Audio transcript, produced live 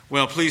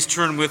Well, please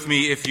turn with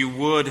me, if you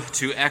would,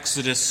 to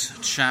Exodus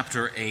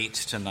chapter 8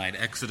 tonight.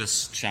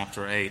 Exodus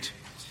chapter 8.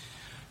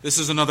 This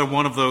is another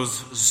one of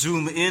those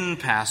zoom-in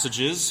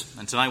passages,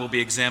 and tonight we'll be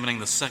examining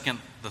the second,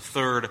 the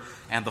third,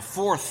 and the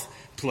fourth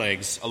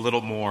plagues a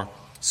little more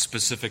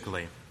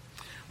specifically.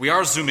 We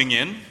are zooming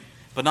in,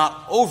 but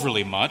not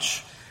overly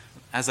much.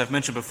 As I've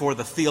mentioned before,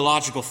 the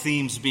theological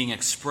themes being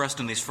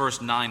expressed in these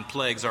first 9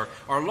 plagues are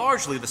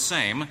largely the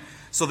same.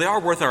 So they are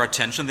worth our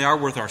attention, they are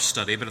worth our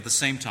study, but at the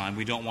same time,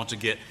 we don't want to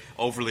get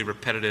overly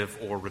repetitive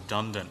or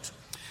redundant.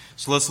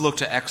 So let's look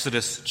to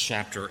Exodus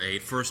chapter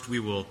 8. First, we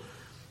will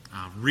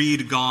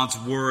read God's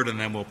word, and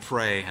then we'll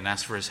pray and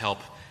ask for his help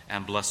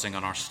and blessing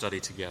on our study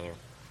together.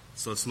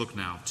 So let's look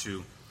now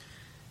to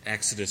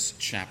Exodus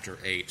chapter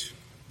 8.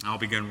 I'll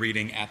begin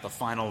reading at the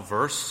final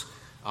verse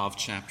of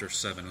chapter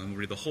 7, and we'll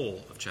read the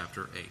whole of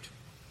chapter 8.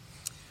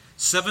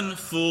 7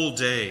 full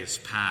days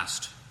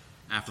passed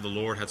after the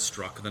Lord had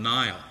struck the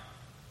Nile.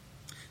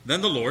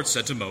 Then the Lord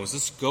said to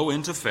Moses, "Go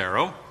into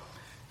Pharaoh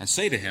and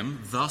say to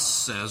him, 'Thus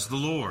says the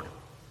Lord,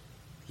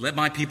 let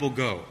my people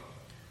go,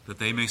 that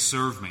they may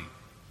serve me.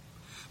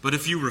 But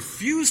if you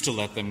refuse to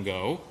let them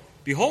go,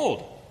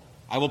 behold,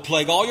 I will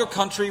plague all your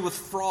country with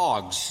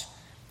frogs.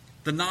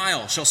 The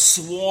Nile shall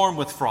swarm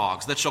with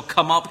frogs that shall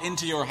come up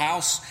into your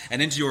house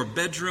and into your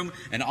bedroom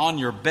and on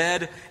your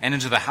bed and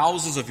into the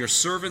houses of your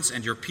servants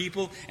and your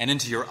people and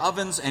into your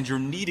ovens and your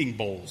kneading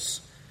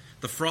bowls.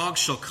 The frogs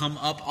shall come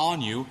up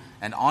on you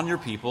and on your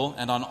people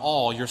and on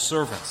all your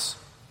servants.'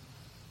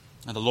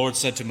 And the Lord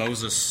said to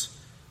Moses,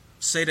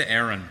 'Say to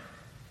Aaron,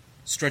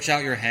 stretch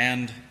out your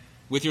hand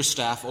with your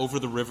staff over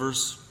the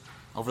rivers,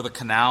 over the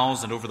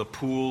canals and over the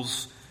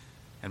pools,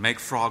 and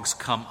make frogs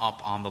come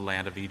up on the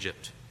land of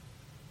Egypt.'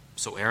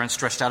 So Aaron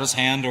stretched out his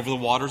hand over the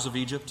waters of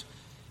Egypt,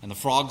 and the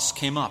frogs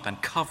came up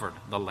and covered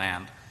the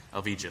land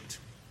of Egypt.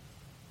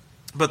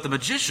 But the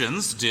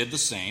magicians did the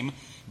same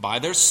by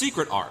their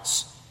secret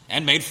arts,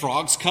 and made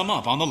frogs come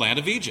up on the land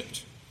of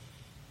Egypt.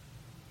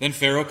 Then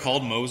Pharaoh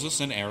called Moses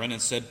and Aaron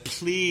and said,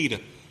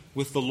 'Plead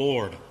with the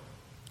Lord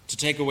to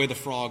take away the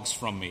frogs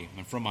from me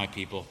and from my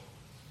people,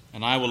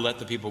 and I will let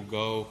the people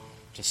go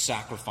to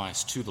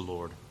sacrifice to the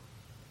Lord.'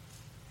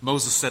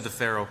 Moses said to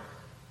Pharaoh,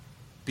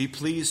 'Be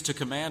pleased to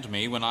command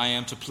me when I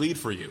am to plead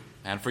for you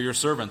and for your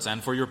servants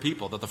and for your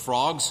people, that the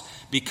frogs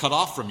be cut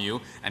off from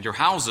you and your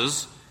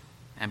houses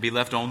and be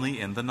left only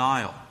in the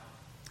Nile.'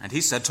 And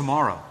he said,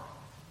 'Tomorrow.'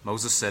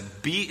 Moses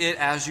said, 'Be it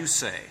as you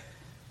say,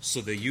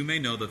 so that you may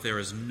know that there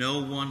is no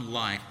one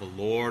like the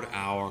Lord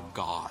our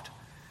God.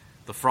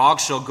 The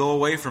frogs shall go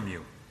away from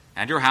you,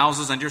 and your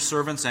houses and your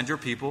servants and your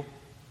people.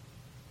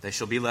 They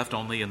shall be left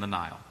only in the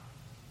Nile.'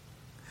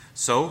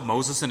 So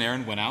Moses and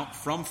Aaron went out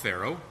from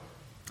Pharaoh,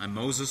 and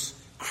Moses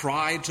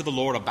cried to the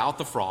Lord about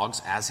the frogs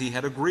as he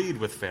had agreed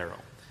with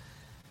Pharaoh.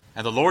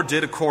 And the Lord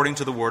did according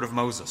to the word of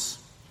Moses.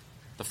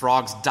 The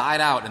frogs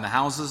died out in the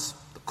houses,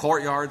 the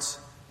courtyards,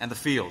 and the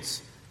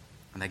fields,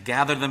 and they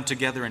gathered them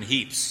together in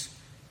heaps,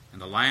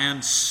 and the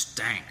land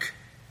stank.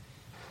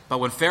 But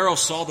when Pharaoh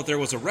saw that there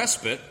was a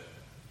respite,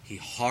 he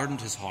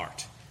hardened his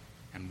heart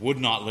and would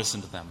not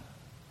listen to them,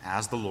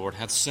 as the Lord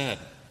had said.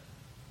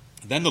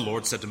 Then the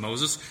Lord said to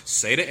Moses,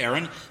 'Say to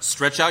Aaron,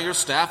 stretch out your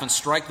staff and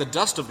strike the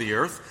dust of the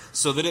earth,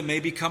 so that it may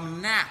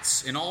become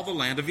gnats in all the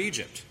land of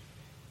Egypt.'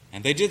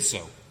 And they did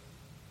so.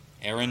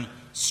 Aaron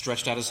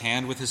stretched out his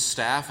hand with his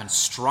staff and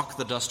struck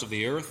the dust of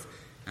the earth,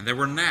 and there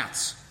were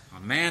gnats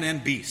on man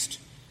and beast.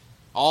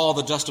 All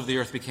the dust of the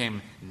earth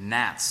became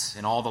gnats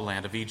in all the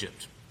land of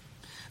Egypt.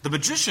 The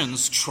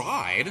magicians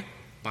tried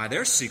by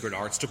their secret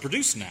arts to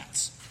produce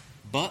gnats,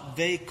 but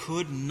they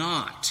could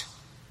not.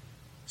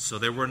 So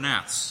there were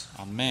gnats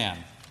on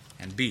man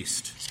and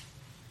beast.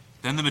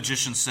 Then the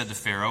magicians said to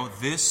Pharaoh,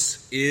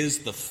 'This is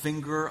the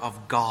finger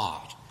of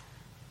God.'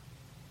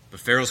 But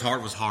Pharaoh's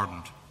heart was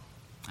hardened,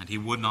 and he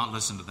would not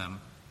listen to them,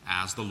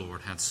 as the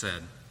Lord had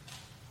said.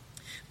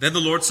 Then the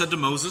Lord said to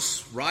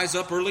Moses, 'Rise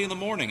up early in the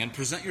morning and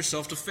present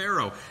yourself to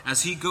Pharaoh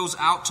as he goes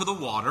out to the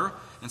water,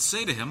 and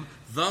say to him,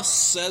 "Thus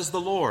says the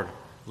Lord,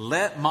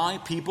 let my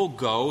people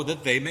go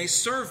that they may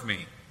serve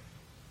me.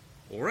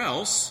 Or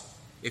else,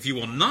 if you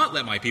will not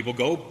let my people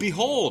go,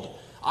 behold,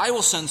 I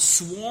will send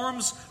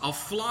swarms of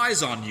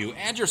flies on you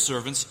and your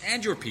servants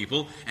and your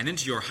people and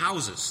into your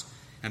houses.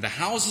 And the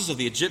houses of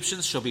the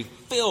Egyptians shall be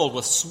filled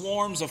with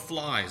swarms of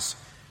flies,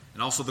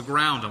 and also the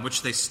ground on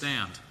which they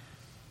stand.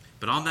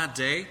 But on that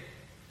day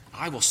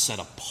I will set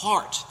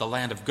apart the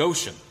land of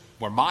Goshen,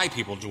 where my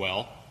people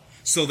dwell,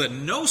 so that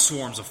no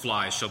swarms of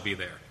flies shall be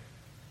there,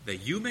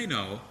 that you may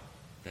know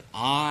that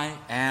I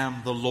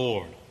am the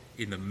Lord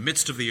in the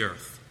midst of the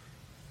earth.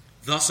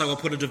 Thus I will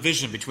put a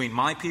division between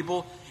my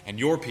people and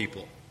your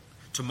people.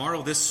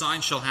 Tomorrow this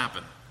sign shall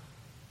happen.'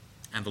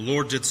 And the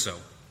Lord did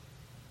so.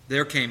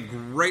 There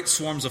came great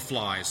swarms of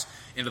flies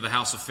into the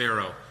house of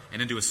Pharaoh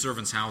and into his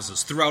servants'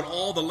 houses. Throughout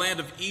all the land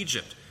of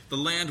Egypt, the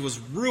land was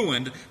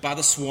ruined by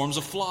the swarms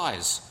of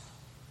flies.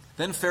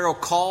 Then Pharaoh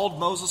called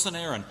Moses and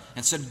Aaron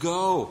and said,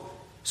 'Go,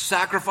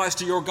 sacrifice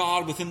to your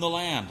God within the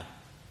land.'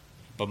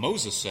 But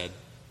Moses said,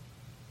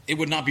 It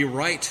would not be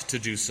right to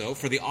do so,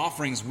 for the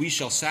offerings we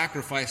shall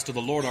sacrifice to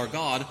the Lord our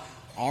God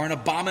are an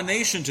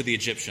abomination to the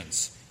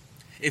Egyptians.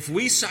 If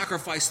we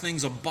sacrifice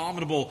things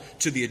abominable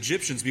to the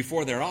Egyptians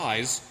before their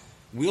eyes,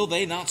 will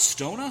they not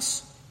stone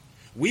us?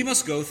 We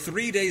must go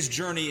 3 days'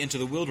 journey into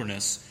the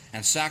wilderness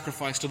and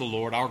sacrifice to the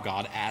Lord our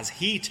God as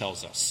he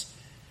tells us."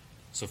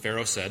 So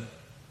Pharaoh said,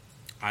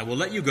 "I will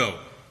let you go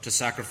to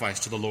sacrifice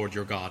to the Lord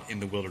your God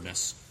in the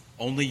wilderness.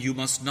 Only you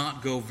must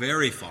not go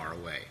very far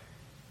away.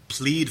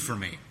 Plead for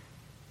me."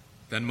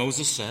 Then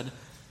Moses said,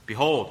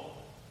 "Behold,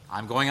 I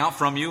am going out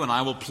from you, and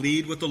I will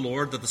plead with the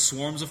Lord that the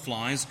swarms of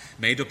flies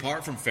may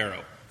depart from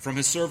Pharaoh, from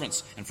his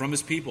servants, and from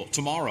his people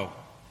tomorrow.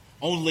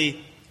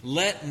 Only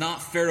let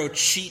not Pharaoh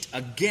cheat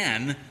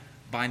again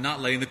by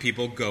not letting the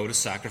people go to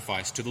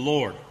sacrifice to the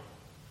Lord."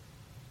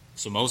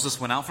 So Moses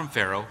went out from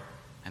Pharaoh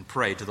and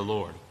prayed to the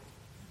Lord.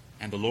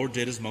 And the Lord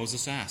did as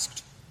Moses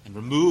asked, and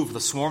removed the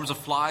swarms of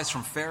flies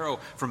from Pharaoh,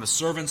 from his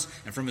servants,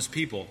 and from his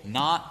people.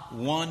 Not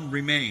one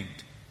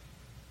remained.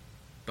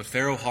 But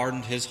Pharaoh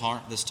hardened his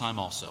heart this time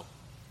also,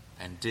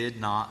 and did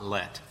not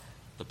let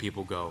the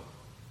people go.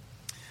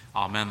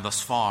 Amen.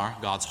 Thus far,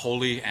 God's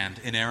holy and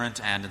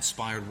inerrant and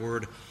inspired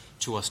word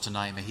to us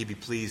tonight. May he be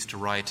pleased to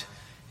write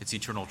its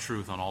eternal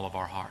truth on all of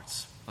our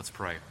hearts. Let's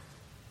pray.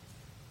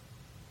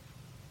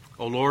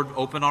 O Lord,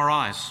 open our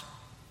eyes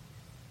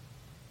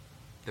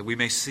that we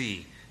may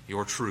see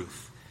your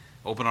truth.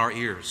 Open our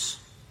ears.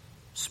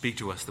 Speak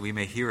to us that we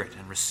may hear it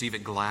and receive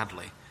it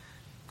gladly.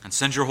 And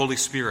send your Holy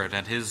Spirit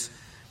and his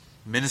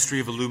ministry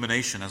of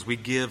illumination as we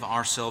give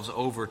ourselves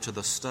over to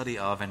the study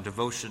of and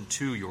devotion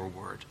to your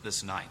word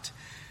this night.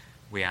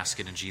 We ask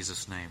it in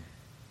Jesus' name.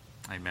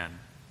 Amen.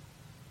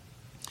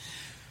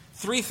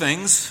 3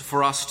 things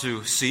for us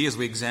to see as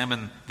we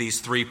examine these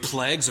 3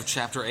 plagues of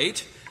chapter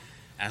 8,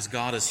 as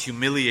God is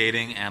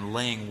humiliating and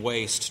laying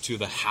waste to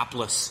the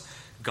hapless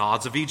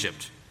gods of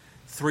Egypt.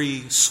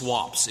 3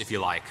 swaps, if you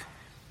like.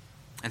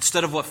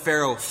 Instead of what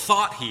Pharaoh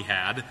thought he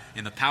had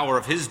in the power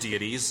of his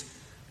deities,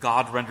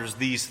 God renders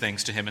these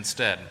things to him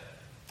instead.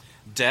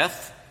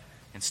 Death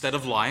instead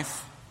of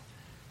life,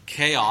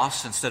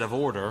 chaos instead of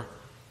order,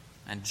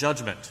 and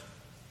judgment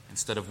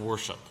instead of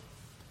worship.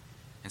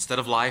 Instead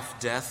of life,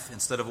 death;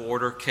 instead of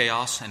order,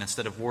 chaos; and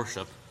instead of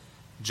worship,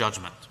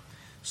 judgment.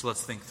 So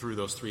let's think through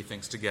those 3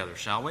 things together,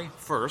 shall we?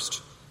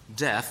 First,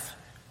 death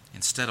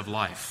instead of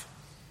life.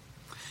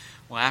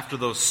 Well, after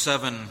those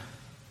 7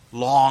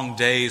 long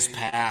days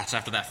pass,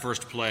 after that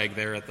first plague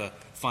there at the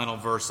final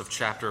verse of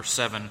chapter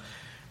 7,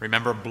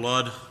 remember,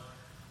 blood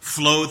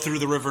flowed through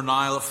the river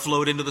Nile. It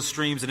flowed into the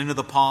streams and into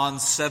the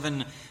ponds.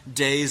 7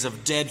 days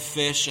of dead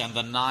fish, and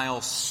the Nile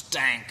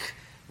stank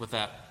with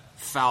that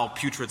foul,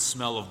 putrid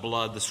smell of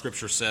blood. The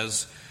scripture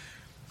says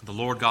the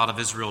Lord God of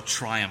Israel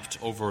triumphed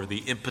over the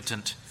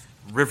impotent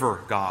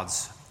river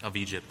gods of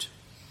Egypt.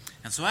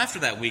 And so after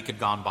that week had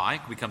gone by,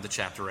 we come to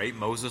chapter 8.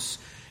 Moses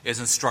is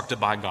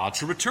instructed by God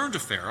to return to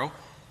Pharaoh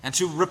and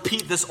to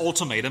repeat this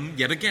ultimatum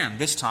yet again,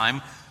 this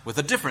time with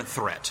a different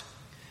threat.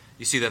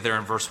 You see that there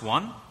in verse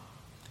 1.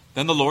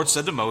 Then the Lord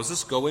said to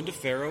Moses, "Go into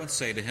Pharaoh and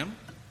say to him,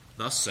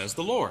 'Thus says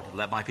the Lord,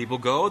 let my people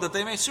go, that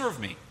they may serve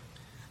me.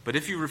 But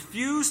if you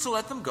refuse to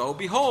let them go,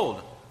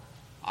 behold,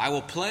 I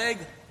will plague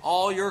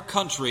all your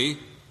country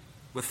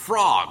with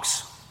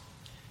frogs.'"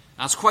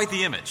 Now, it's quite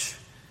the image.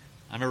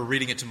 I remember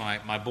reading it to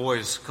my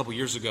boys a couple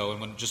years ago,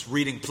 and when just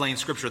reading plain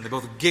scripture, and they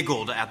both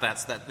giggled at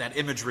that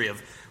imagery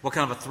of what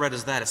kind of a threat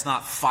is that? It's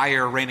not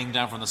fire raining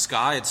down from the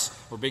sky.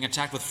 We're being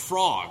attacked with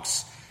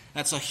frogs.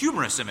 That's a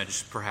humorous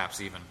image, perhaps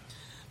even.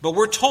 But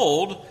we're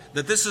told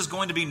that this is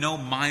going to be no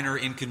minor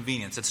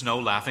inconvenience. It's no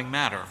laughing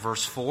matter.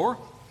 Verse 4,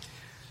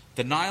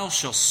 "The Nile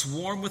shall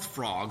swarm with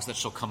frogs that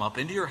shall come up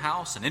into your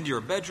house and into your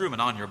bedroom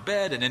and on your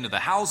bed and into the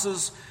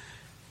houses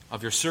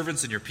of your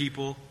servants and your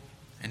people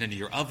and into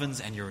your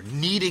ovens and your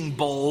kneading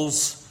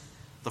bowls.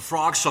 The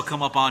frogs shall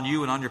come up on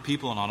you and on your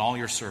people and on all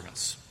your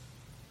servants."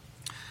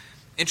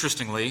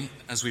 Interestingly,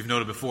 as we've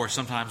noted before,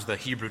 sometimes the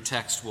Hebrew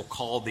text will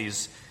call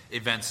these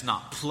events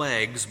not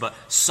plagues, but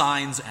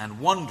signs and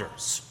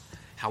wonders.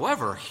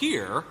 However,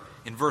 here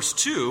in verse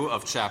 2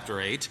 of chapter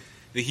 8,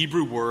 the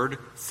Hebrew word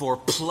for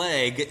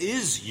plague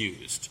is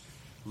used.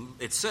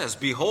 It says,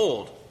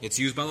 "Behold," it's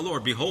used by the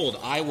Lord, "Behold,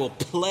 I will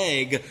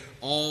plague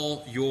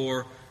all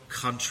your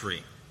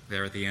country."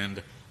 There at the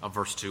end of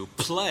verse 2.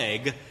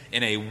 Plague,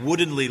 in a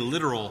woodenly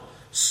literal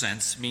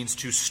sense, means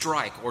to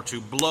strike or to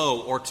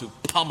blow or to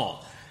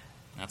pummel.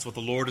 That's what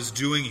the Lord is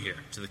doing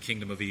here to the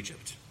kingdom of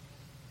Egypt.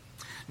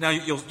 Now,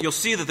 you'll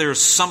see that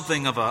there's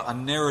something of a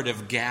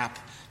narrative gap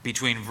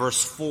between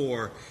verse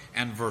 4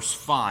 and verse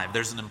 5.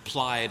 There's an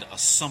implied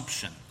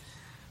assumption.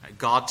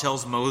 God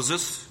tells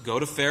Moses, "Go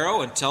to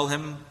Pharaoh and tell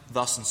him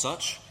thus and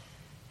such,"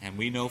 and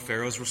we know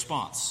Pharaoh's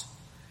response.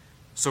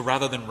 So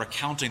rather than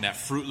recounting that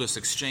fruitless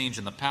exchange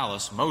in the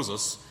palace,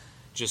 Moses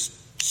just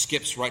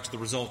skips right to the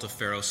result of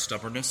Pharaoh's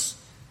stubbornness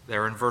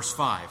there in verse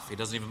 5. He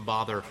doesn't even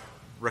bother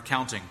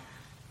recounting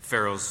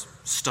Pharaoh's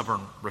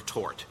stubborn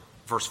retort.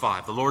 Verse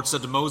 5, "The Lord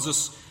said to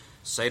Moses,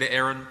 say to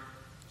Aaron,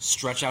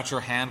 stretch out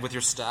your hand with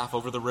your staff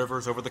over the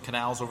rivers, over the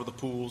canals, over the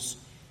pools,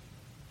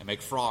 and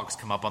make frogs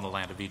come up on the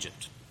land of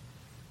Egypt.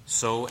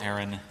 So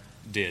Aaron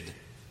did.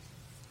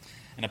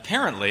 And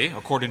apparently,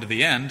 according to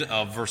the end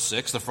of verse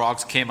 6, the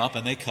frogs came up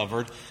and they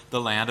covered the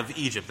land of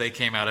Egypt. They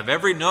came out of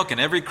every nook and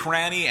every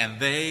cranny, and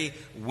they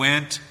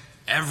went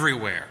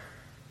everywhere.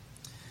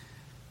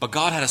 But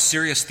God had a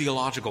serious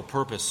theological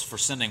purpose for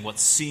sending what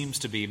seems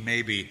to be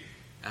maybe,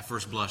 at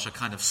first blush, a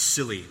kind of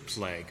silly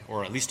plague,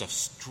 or at least a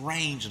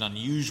strange and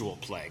unusual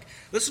plague.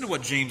 Listen to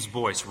what James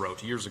Boyce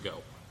wrote years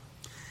ago.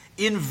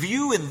 In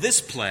view in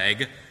this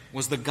plague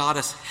was the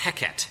goddess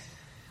Heket,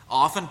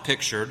 often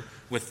pictured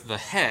with the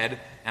head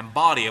and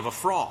body of a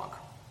frog.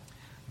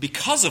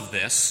 Because of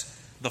this,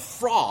 the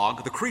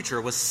frog, the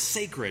creature, was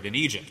sacred in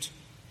Egypt.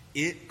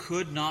 It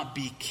could not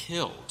be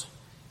killed.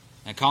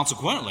 And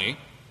consequently,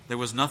 there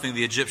was nothing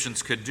the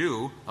Egyptians could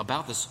do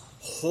about this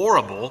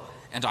horrible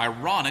and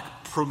ironic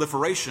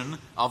proliferation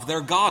of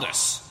their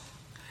goddess.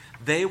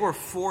 They were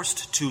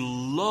forced to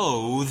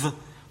loathe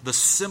the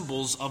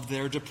symbols of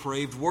their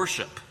depraved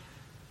worship.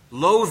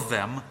 Loathe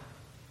them,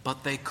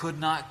 but they could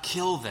not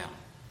kill them.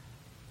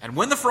 And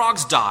when the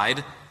frogs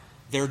died,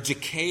 their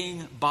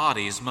decaying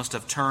bodies must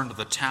have turned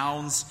the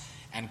towns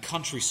and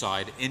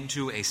countryside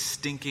into a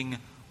stinking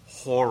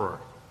horror.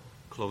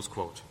 Close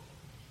quote.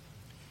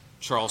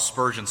 Charles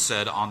Spurgeon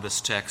said on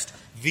this text,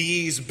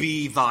 "These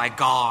be thy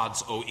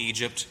gods, O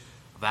Egypt,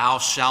 thou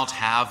shalt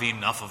have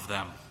enough of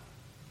them."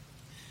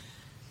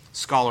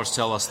 Scholars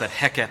tell us that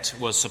Heket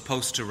was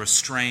supposed to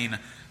restrain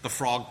the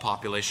frog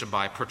population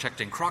by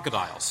protecting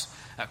crocodiles.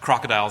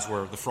 Crocodiles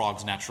were the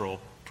frog's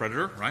natural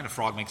predator, right? A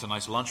frog makes a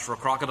nice lunch for a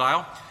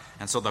crocodile.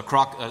 And so the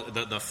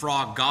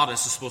frog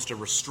goddess is supposed to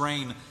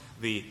restrain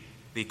the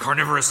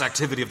carnivorous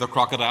activity of the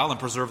crocodile and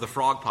preserve the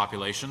frog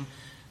population.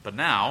 But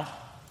now,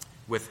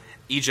 with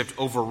Egypt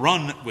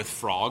overrun with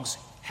frogs,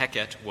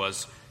 Heket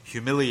was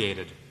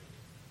humiliated.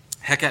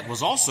 Heket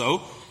was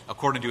also,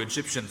 according to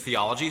Egyptian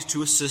theologies,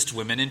 to assist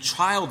women in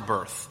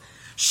childbirth.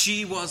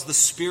 She was the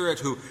spirit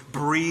who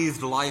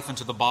breathed life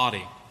into the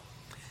body.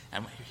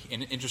 And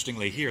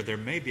interestingly here, there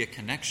may be a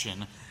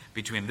connection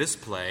between this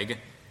plague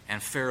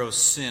and Pharaoh's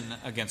sin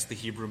against the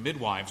Hebrew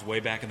midwives way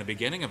back in the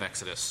beginning of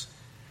Exodus.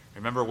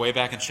 Remember way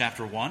back in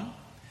chapter 1?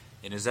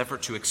 In his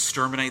effort to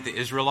exterminate the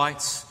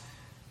Israelites,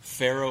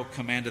 Pharaoh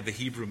commanded the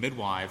Hebrew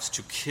midwives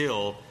to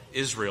kill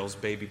Israel's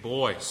baby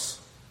boys.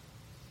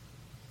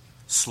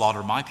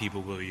 "Slaughter my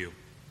people, will you?"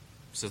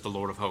 says the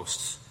Lord of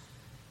hosts.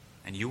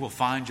 "And you will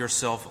find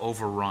yourself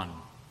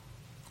overrun,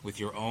 with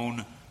your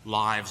own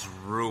lives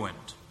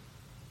ruined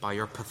by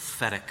your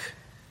pathetic,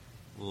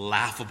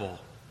 laughable,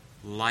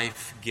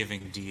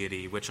 life-giving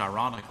deity," which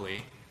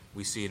ironically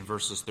we see in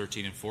verses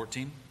 13 and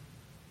 14.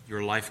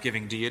 Your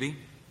life-giving deity.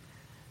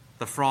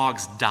 The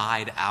frogs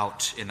died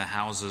out in the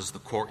houses, the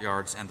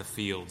courtyards, and the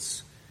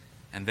fields.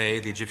 And they,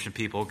 the Egyptian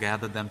people,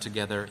 gathered them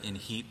together in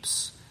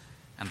heaps,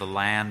 and the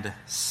land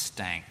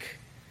stank.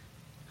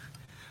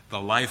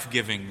 The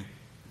life-giving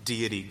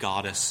deity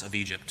goddess of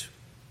Egypt,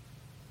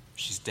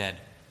 she's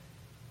dead,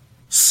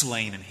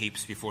 slain in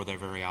heaps before their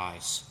very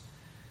eyes.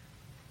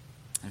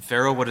 And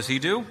Pharaoh, what does he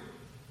do?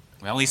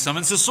 Well, he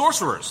summons his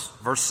sorcerers.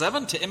 Verse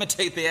 7, to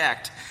imitate the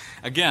act.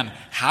 Again,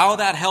 how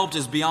that helped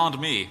is beyond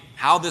me.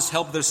 How this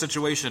helped their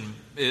situation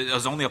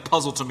is only a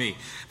puzzle to me.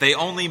 They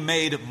only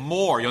made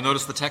more. You'll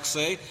notice the text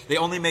say, they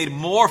only made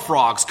more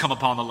frogs come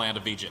upon the land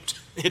of Egypt.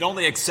 It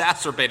only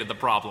exacerbated the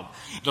problem.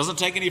 It doesn't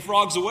take any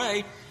frogs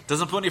away.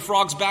 Doesn't put any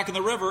frogs back in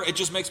the river. It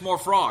just makes more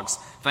frogs.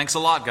 Thanks a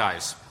lot,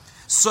 guys.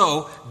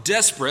 So,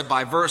 desperate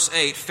by verse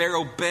 8,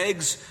 Pharaoh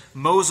begs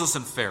Moses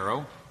and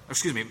Pharaoh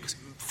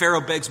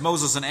begs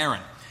Moses and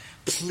Aaron,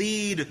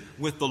 "Plead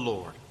with the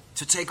Lord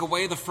to take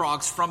away the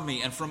frogs from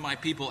me and from my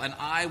people, and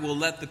I will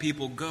let the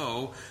people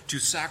go to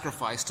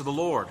sacrifice to the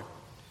Lord."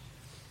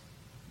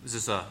 Is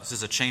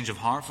this a change of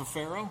heart for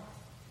Pharaoh?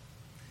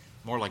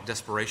 More like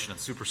desperation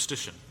and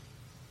superstition.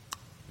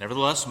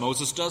 Nevertheless,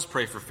 Moses does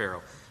pray for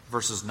Pharaoh.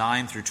 Verses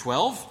 9 through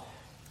 12,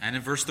 and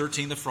in verse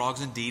 13, the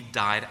frogs indeed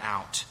died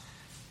out.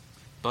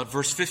 But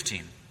verse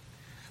 15,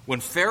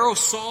 when Pharaoh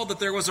saw that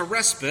there was a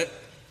respite,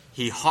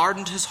 he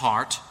hardened his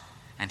heart,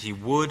 and he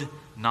would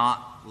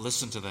not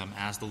listen to them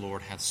as the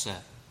Lord had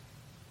said.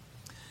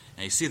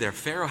 Now you see there,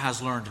 Pharaoh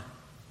has learned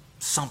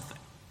something.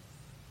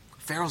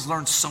 Pharaoh's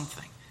learned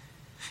something.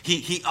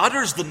 He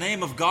utters the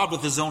name of God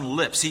with his own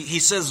lips. He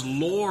says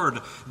Lord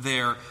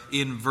there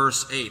in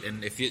verse 8.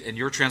 And if in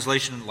your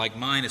translation, like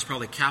mine, it's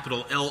probably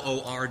capital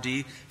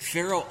Lord.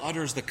 Pharaoh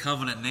utters the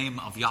covenant name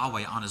of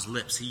Yahweh on his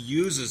lips. He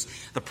uses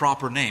the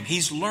proper name.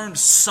 He's learned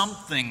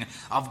something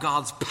of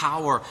God's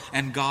power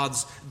and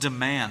God's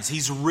demands.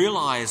 He's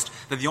realized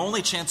that the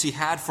only chance he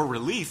had for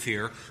relief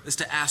here is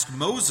to ask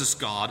Moses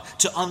God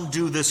to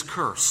undo this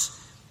curse.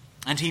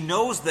 And he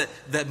knows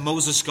that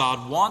Moses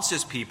God wants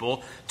his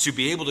people to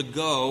be able to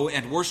go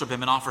and worship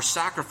him and offer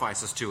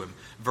sacrifices to him.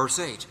 Verse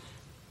 8.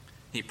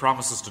 He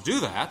promises to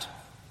do that,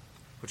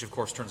 which of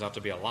course turns out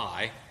to be a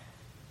lie.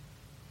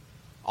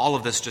 All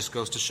of this just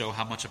goes to show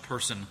how much a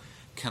person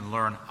can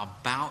learn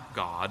about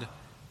God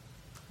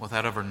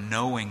without ever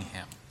knowing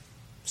him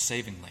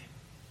savingly.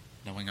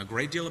 Knowing a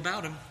great deal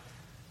about him,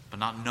 but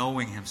not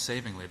knowing him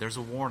savingly. There's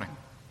a warning.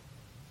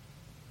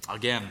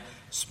 Again,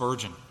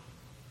 Spurgeon.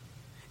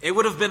 It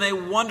would have been a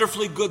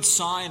wonderfully good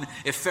sign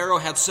if Pharaoh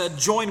had said,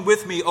 "Join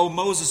with me, O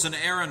Moses and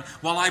Aaron,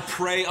 while I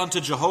pray unto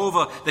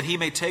Jehovah that he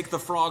may take the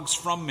frogs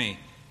from me."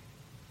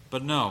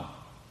 But no,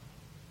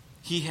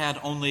 he had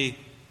only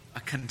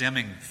a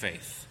condemning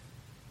faith,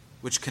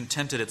 which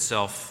contented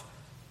itself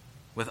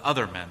with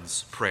other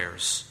men's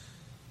prayers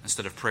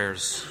instead of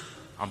prayers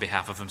on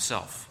behalf of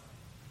himself.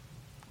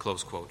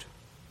 Close quote.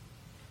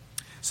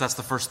 So that's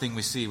the first thing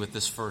we see with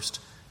this first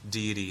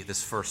deity,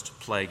 this first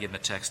plague in the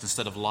text.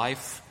 Instead of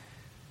life,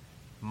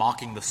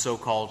 mocking the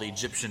so-called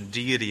Egyptian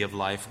deity of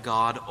life,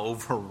 God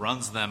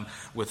overruns them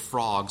with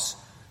frogs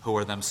who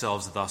are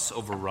themselves thus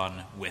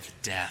overrun with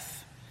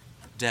death.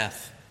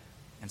 Death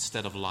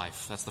instead of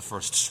life. That's the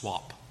first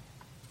swap.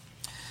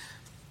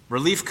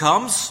 Relief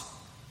comes,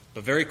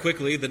 but very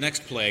quickly the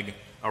next plague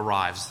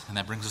arrives. And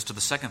that brings us to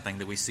the second thing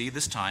that we see.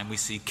 This time we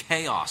see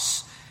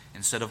chaos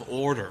instead of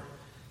order.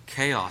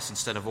 Chaos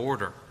instead of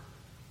order.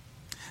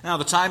 Now,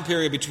 the time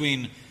period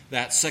between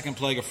that second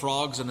plague of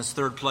frogs and this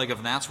third plague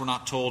of gnats, we're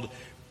not told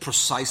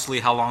precisely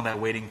how long that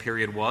waiting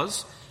period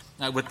was.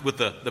 With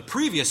the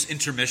previous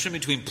intermission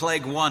between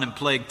plague 1 and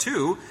plague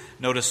 2,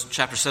 notice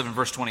chapter 7,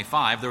 verse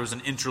 25, there was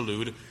an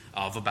interlude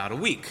of about a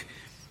week.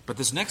 But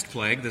this next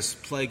plague, this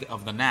plague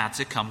of the gnats,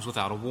 it comes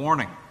without a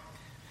warning.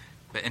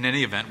 But in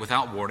any event,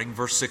 without warning,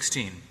 verse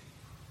 16.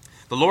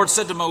 The Lord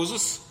said to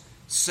Moses,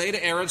 "Say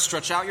to Aaron,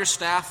 stretch out your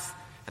staff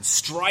and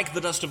strike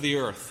the dust of the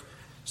earth,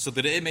 so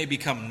that it may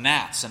become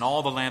gnats in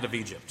all the land of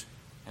Egypt."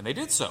 And they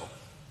did so.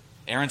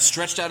 Aaron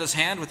stretched out his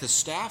hand with his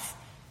staff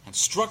and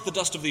struck the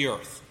dust of the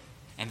earth.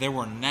 And there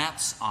were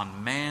gnats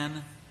on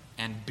man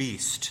and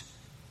beast.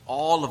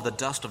 All of the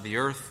dust of the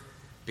earth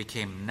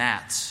became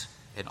gnats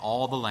in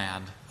all the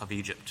land of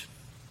Egypt.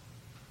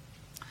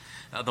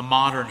 The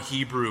modern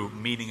Hebrew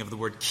meaning of the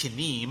word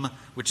kinim,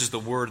 which is the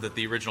word that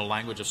the original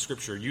language of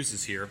Scripture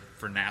uses here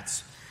for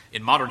gnats,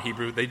 in modern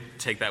Hebrew, they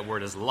take that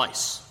word as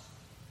lice.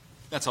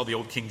 That's how the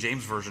old King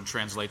James Version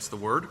translates the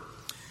word.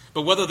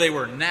 But whether they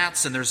were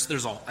gnats, and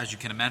there's all, as you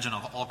can imagine,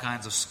 all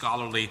kinds of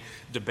scholarly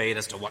debate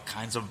as to what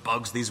kinds of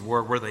bugs these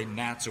were they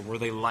gnats, or were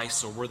they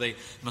lice, or were they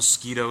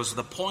mosquitoes?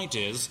 The point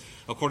is,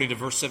 according to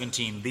verse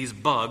 17, these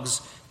bugs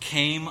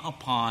came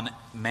upon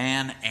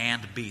man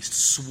and beast,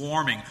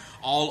 swarming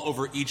all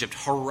over Egypt,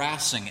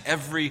 harassing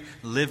every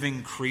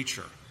living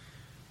creature.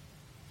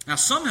 Now,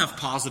 some have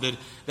posited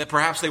that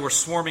perhaps they were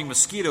swarming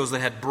mosquitoes that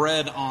had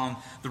bred on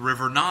the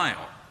river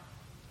Nile.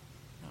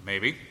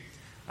 Maybe.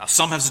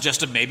 Some have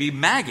suggested maybe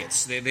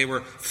maggots. They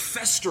were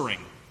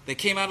festering. They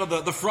came out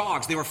of the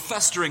frogs. They were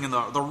festering in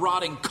the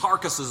rotting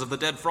carcasses of the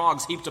dead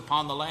frogs heaped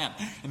upon the land.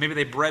 And maybe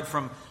they bred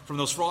from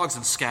those frogs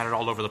and scattered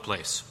all over the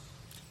place.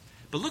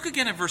 But look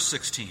again at verse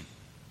 16.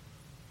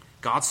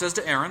 God says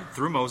to Aaron,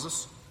 through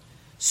Moses,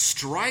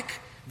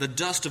 "Strike the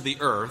dust of the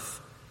earth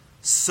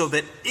so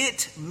that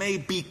it may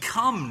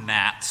become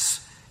gnats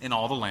in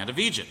all the land of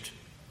Egypt."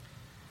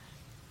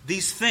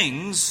 These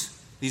things,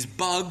 these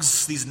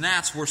bugs, these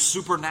gnats were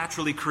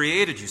supernaturally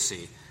created, you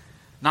see.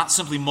 Not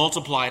simply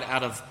multiplied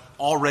out of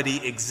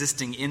already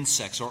existing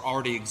insects or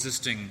already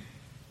existing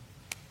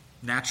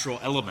natural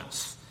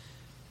elements.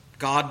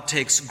 God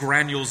takes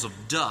granules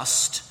of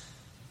dust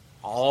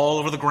all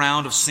over the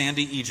ground of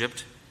sandy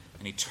Egypt,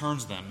 and he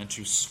turns them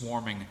into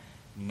swarming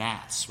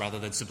gnats, rather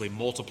than simply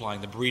multiplying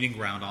the breeding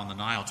ground on the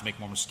Nile to make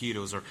more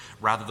mosquitoes, or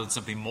rather than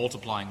simply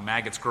multiplying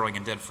maggots growing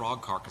in dead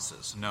frog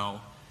carcasses.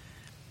 No.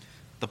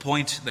 The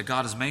point that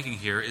God is making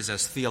here is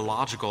as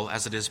theological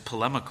as it is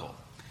polemical.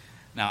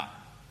 Now,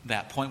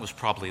 that point was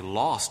probably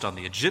lost on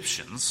the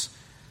Egyptians,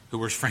 who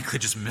were frankly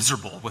just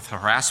miserable with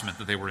harassment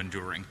that they were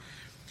enduring.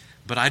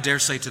 But I dare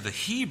say to the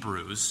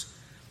Hebrews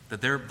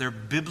that their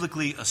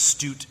biblically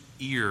astute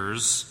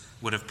ears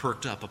would have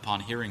perked up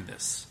upon hearing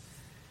this.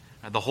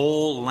 The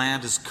whole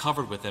land is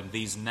covered with them,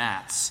 these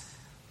gnats.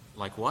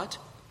 Like what?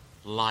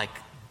 Like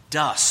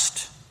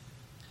dust.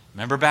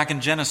 Remember back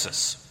in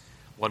Genesis,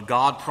 what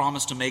God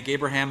promised to make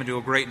Abraham into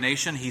a great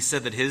nation, he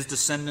said that his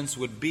descendants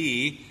would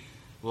be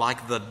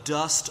like the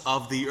dust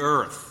of the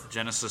earth.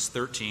 Genesis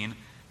 13,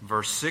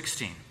 verse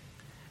 16.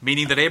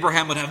 Meaning that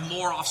Abraham would have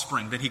more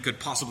offspring than he could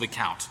possibly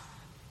count.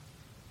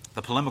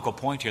 The polemical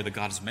point here that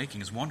God is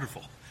making is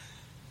wonderful.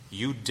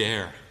 You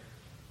dare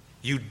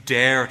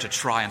to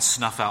try and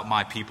snuff out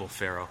my people,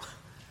 Pharaoh.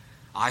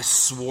 I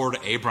swore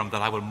to Abram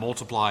that I would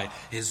multiply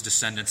his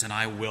descendants, and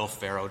I will,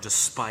 Pharaoh,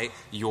 despite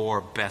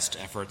your best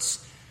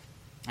efforts.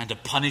 And to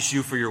punish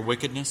you for your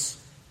wickedness,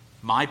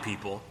 my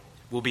people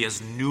will be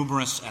as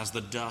numerous as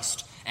the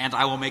dust, and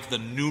I will make the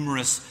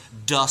numerous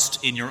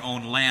dust in your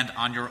own land,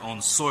 on your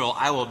own soil.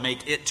 I will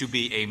make it to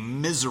be a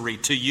misery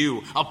to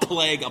you, a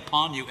plague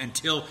upon you,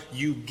 until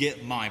you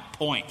get my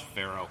point,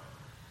 Pharaoh.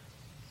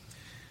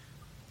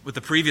 With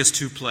the previous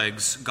two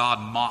plagues, God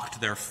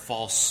mocked their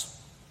false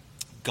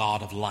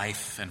god of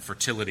life and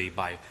fertility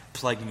by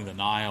plaguing the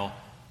Nile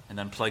and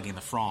then plaguing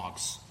the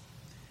frogs.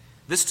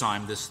 This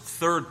time, this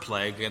third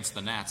plague against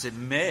the gnats, it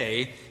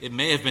may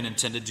have been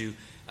intended to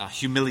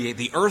humiliate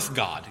the earth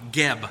god,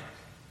 Geb.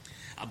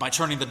 By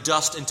turning the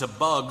dust into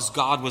bugs,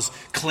 God was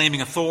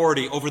claiming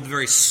authority over the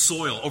very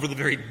soil, over the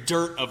very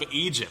dirt of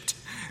Egypt.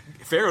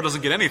 Pharaoh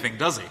doesn't get anything,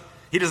 does he?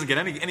 He doesn't get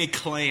any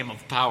claim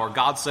of power.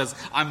 God says,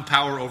 I'm in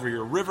power over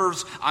your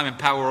rivers, I'm in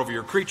power over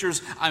your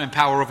creatures, I'm in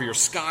power over your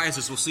skies,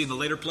 as we'll see in the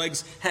later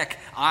plagues. Heck,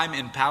 I'm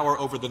in power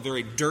over the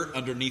very dirt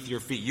underneath your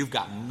feet. You've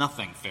got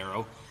nothing,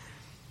 Pharaoh.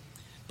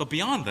 But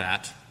beyond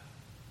that,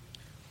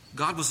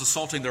 God was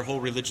assaulting their whole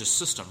religious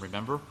system,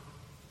 remember?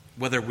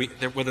 Whether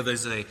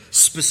there's a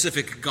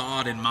specific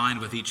God in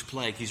mind with each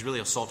plague, he's really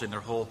assaulting their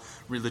whole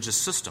religious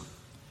system.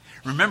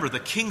 Remember,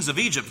 the kings of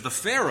Egypt, the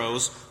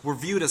pharaohs, were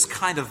viewed as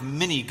kind of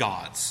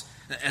mini-gods,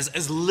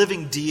 as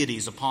living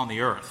deities upon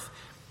the earth.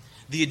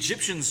 The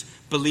Egyptians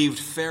believed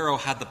Pharaoh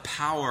had the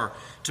power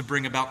to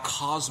bring about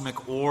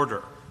cosmic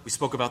order. We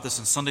spoke about this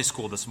in Sunday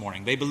school this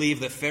morning. They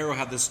believed that Pharaoh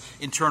had this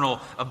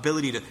internal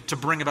ability to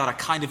bring about a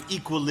kind of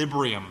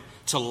equilibrium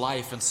to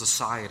life and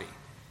society.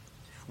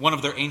 One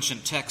of their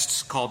ancient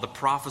texts, called the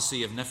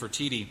Prophecy of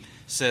Nefertiti,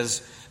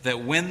 says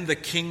that when the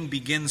king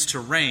begins to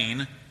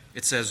reign,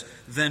 it says,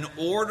 then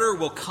order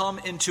will come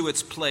into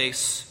its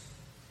place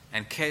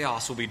and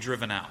chaos will be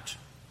driven out.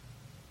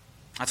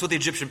 That's what the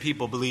Egyptian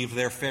people believed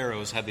their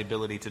pharaohs had the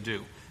ability to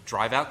do.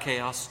 Drive out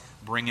chaos,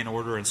 bring in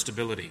order and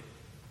stability.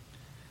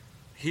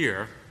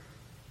 Here,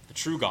 the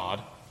true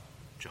God,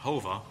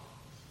 Jehovah,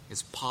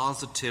 is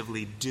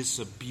positively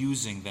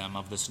disabusing them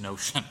of this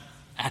notion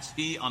as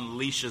he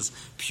unleashes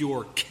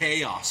pure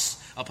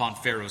chaos upon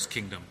Pharaoh's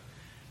kingdom,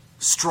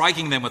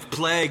 striking them with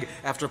plague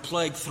after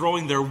plague,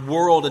 throwing their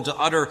world into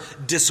utter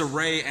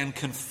disarray and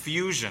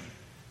confusion.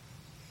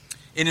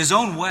 In his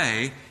own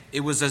way,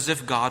 it was as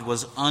if God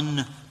was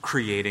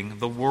uncreating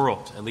the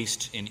world, at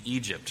least in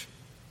Egypt.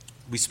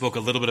 We spoke a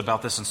little bit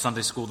about this in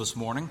Sunday school this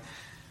morning.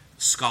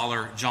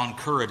 Scholar John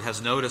Currid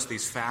has noticed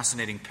these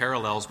fascinating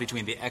parallels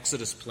between the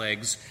Exodus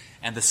plagues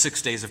and the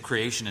 6 days of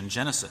creation in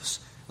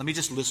Genesis. Let me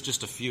just list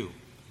just a few.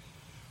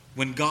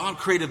 When God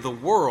created the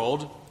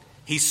world,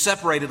 he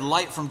separated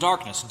light from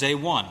darkness, day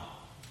one.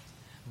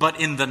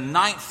 But in the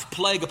 9th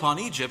plague upon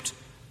Egypt,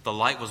 the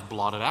light was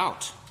blotted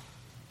out.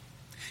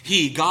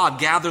 God,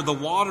 gathered the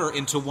water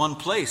into one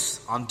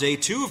place on day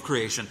 2 of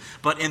creation.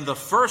 But in the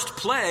 1st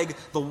plague,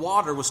 the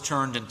water was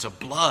turned into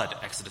blood,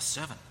 Exodus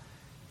 7.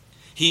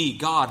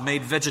 God,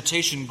 made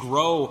vegetation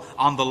grow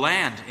on the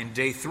land in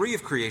day 3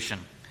 of creation.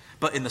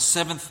 But in the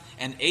 7th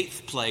and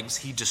 8th plagues,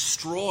 he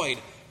destroyed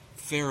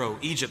Pharaoh,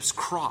 Egypt's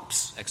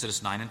crops,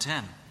 Exodus 9 and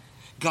 10.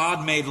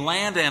 God made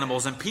land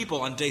animals and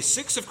people on day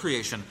 6 of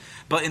creation.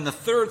 But in the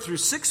 3rd through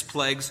 6th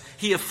plagues,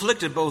 he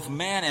afflicted both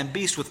man and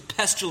beast with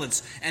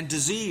pestilence and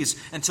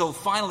disease, until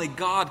finally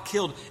God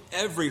killed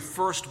every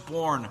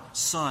firstborn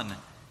son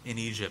in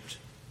Egypt.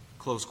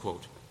 Close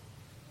quote.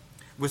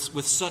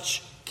 With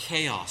such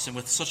chaos and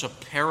with such a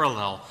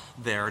parallel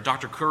there,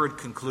 Dr. Currid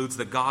concludes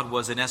that God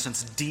was in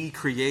essence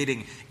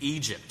decreating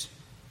Egypt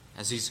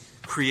as he's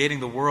creating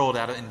the world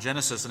in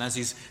Genesis, and as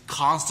he's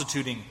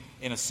constituting,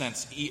 in a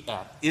sense,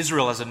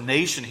 Israel as a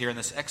nation here in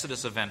this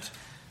Exodus event.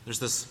 There's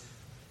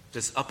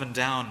this up and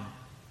down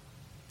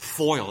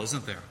foil,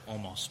 isn't there,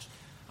 almost,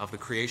 of the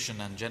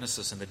creation and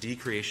Genesis and the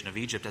decreation of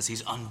Egypt as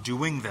he's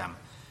undoing them.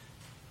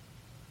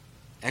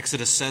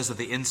 Exodus says that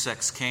the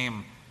insects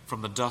came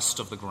from the dust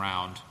of the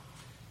ground,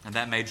 and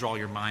that may draw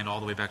your mind all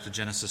the way back to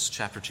Genesis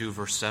chapter 2,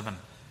 verse 7.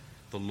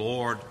 The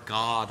Lord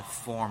God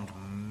formed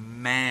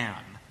man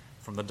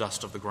from the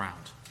dust of the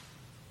ground.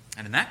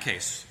 And in that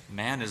case,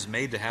 man is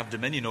made to have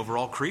dominion over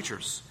all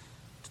creatures,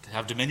 to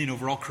have dominion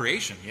over all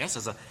creation, yes,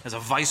 as a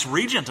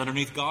vice-regent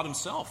underneath God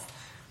himself.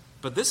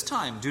 But this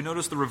time, do you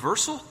notice the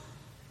reversal?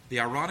 The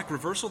ironic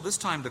reversal? This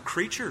time, the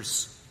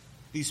creatures,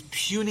 these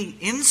puny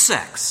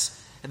insects,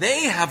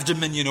 they have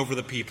dominion over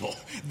the people.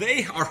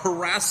 They are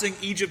harassing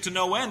Egypt to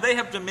no end. They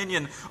have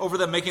dominion over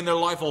them, making their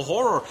life a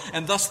horror.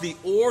 And thus the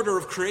order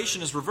of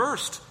creation is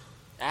reversed.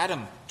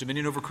 Adam,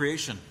 dominion over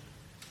creation.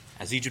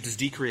 As Egypt is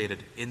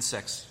decreated,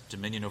 insects,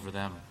 dominion over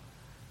them.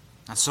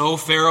 And so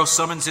Pharaoh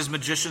summons his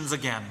magicians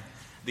again,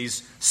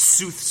 these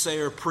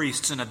soothsayer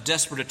priests, in a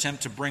desperate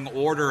attempt to bring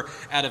order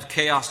out of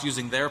chaos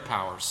using their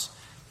powers.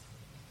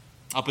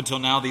 Up until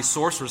now, these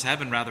sorcerers have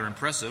been rather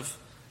impressive,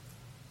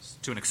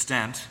 to an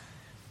extent.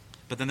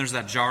 But then there's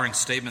that jarring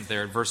statement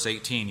there at verse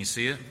 18. You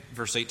see it?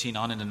 Verse 18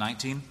 on into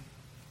 19.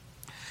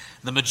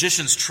 The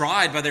magicians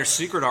tried by their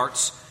secret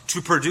arts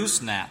to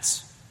produce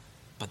gnats,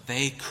 but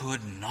they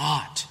could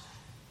not.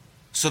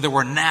 So there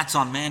were gnats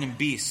on man and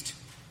beast.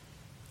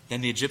 Then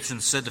the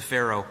Egyptians said to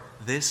Pharaoh,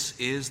 "This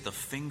is the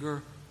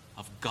finger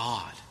of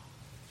God."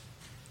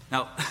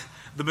 Now,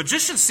 the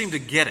magicians seem to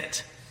get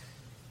it.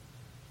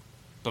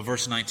 But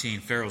verse 19,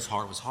 Pharaoh's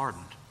heart was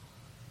hardened.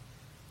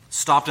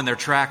 Stopped in their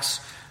tracks,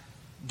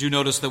 do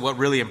notice that what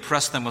really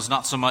impressed them was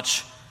not so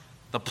much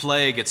the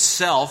plague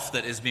itself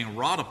that is being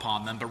wrought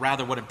upon them, but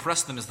rather what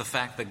impressed them is the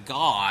fact that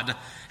God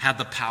had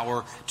the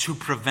power to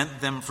prevent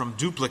them from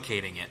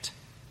duplicating it.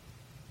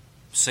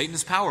 Satan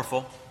is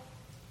powerful,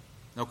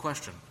 no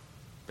question,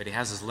 but he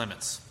has his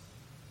limits.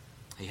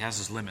 He has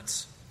his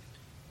limits.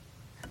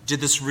 Did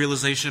this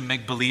realization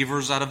make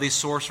believers out of these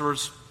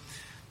sorcerers?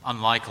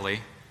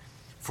 Unlikely.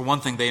 For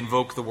one thing, they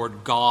invoke the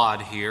word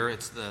God here.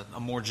 It's a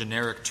more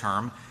generic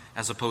term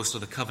as opposed to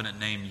the covenant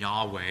name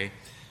Yahweh.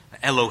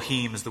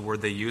 Elohim is the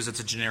word they use. It's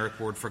a generic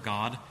word for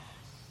God.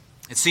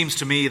 It seems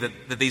to me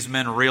that these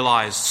men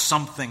realize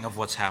something of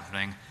what's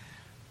happening,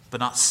 but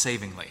not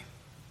savingly.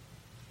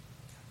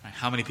 Right?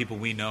 How many people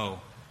we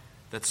know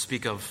that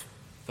speak of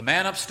the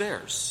man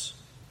upstairs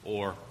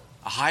or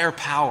a higher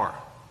power?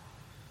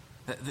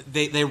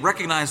 They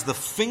recognize the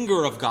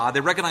finger of God.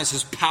 They recognize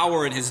His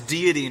power and His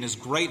deity and His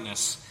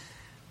greatness.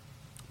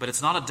 But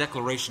it's not a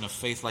declaration of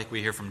faith like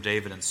we hear from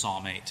David in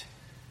Psalm 8.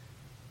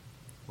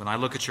 When I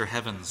look at your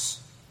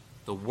heavens,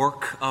 the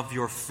work of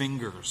your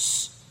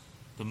fingers,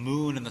 the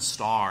moon and the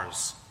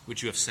stars,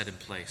 which you have set in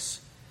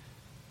place.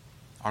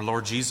 Our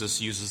Lord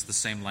Jesus uses the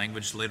same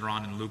language later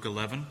on in Luke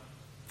 11,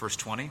 verse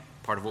 20,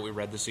 part of what we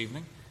read this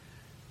evening.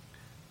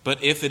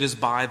 But if it is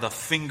by the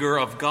finger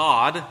of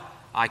God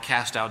I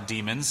cast out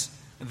demons,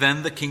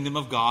 then the kingdom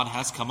of God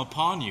has come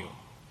upon you.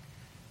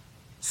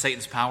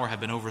 Satan's power had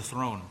been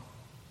overthrown,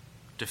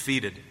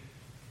 defeated,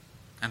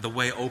 and the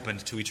way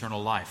opened to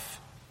eternal life.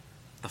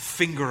 The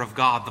finger of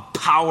God, the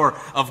power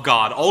of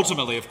God,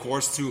 ultimately, of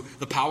course, to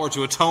the power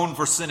to atone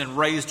for sin and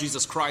raise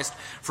Jesus Christ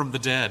from the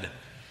dead.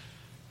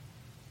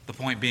 The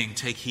point being,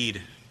 take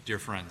heed, dear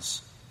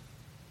friends.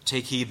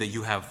 Take heed that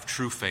you have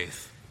true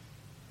faith,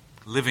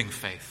 living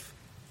faith,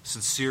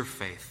 sincere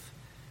faith.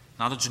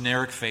 Not a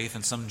generic faith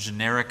in some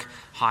generic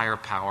higher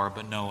power,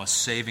 but no, a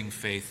saving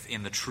faith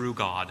in the true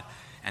God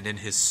and in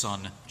His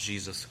Son,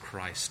 Jesus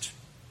Christ.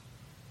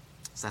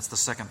 So that's the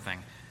second thing.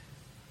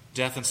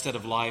 Death instead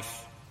of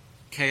life,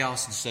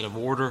 chaos instead of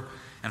order,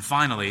 and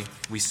finally,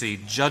 we see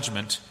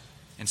judgment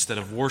instead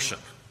of worship.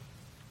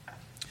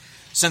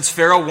 Since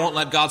Pharaoh won't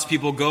let God's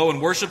people go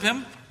and worship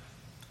him,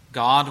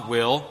 God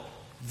will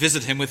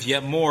visit him with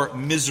yet more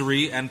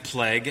misery and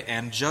plague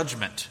and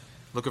judgment.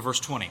 Look at verse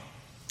 20.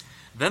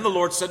 Then the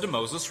Lord said to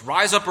Moses,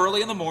 "Rise up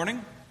early in the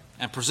morning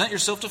and present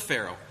yourself to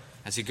Pharaoh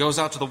as he goes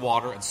out to the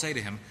water, and say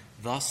to him,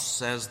 'Thus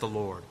says the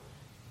Lord,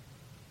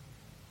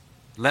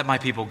 let my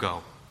people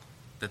go,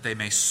 that they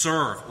may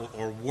serve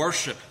or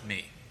worship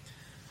me.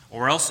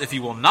 Or else, if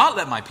you will not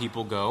let my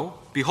people go,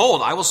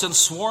 behold, I will send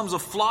swarms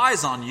of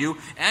flies on you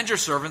and your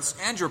servants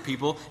and your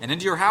people and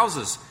into your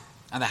houses.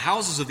 And the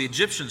houses of the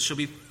Egyptians shall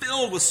be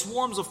filled with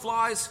swarms of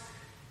flies,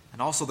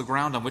 and also the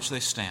ground on which they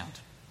stand.'"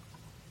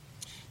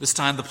 This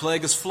time the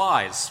plague is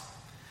flies.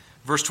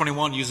 Verse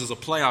 21 uses a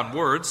play on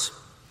words.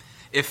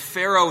 If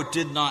Pharaoh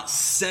did not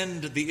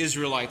send the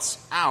Israelites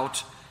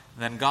out,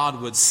 then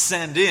God would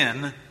send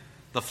in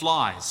the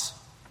flies.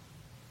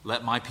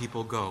 "Let my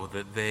people go,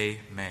 that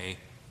they may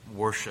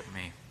worship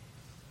me."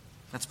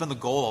 That's been the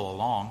goal all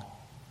along.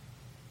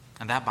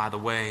 And that, by the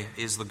way,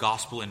 is the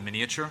gospel in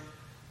miniature.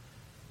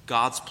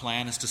 God's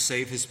plan is to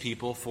save His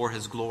people for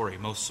His glory,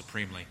 most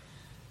supremely.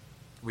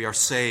 We are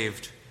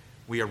saved.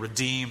 We are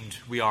redeemed.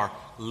 We are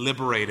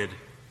liberated.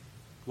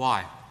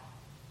 Why?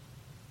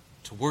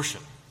 To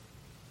worship.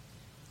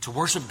 To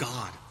worship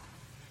God.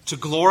 To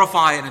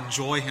glorify and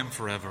enjoy Him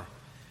forever.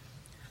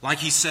 Like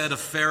He said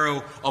of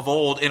Pharaoh of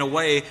old, in a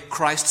way,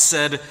 Christ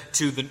said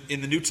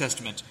in the New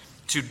Testament,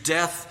 to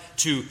death,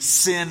 to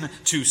sin,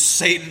 to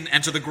Satan,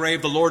 and to the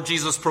grave, the Lord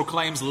Jesus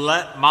proclaims,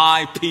 "Let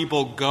my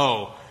people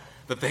go,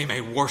 that they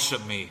may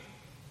worship me,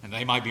 and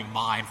they might be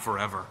mine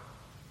forever."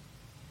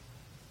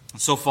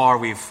 And so far,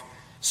 we've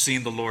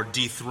seen the Lord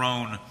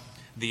dethrone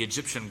the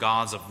Egyptian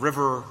gods of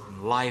river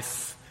and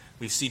life.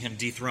 We've seen Him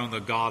dethrone the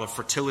god of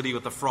fertility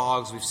with the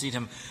frogs. We've seen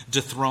Him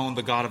dethrone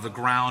the god of the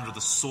ground or the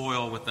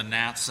soil with the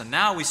gnats. And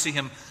now we see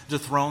Him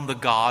dethrone the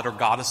god or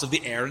goddess of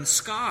the air and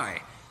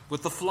sky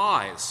with the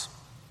flies.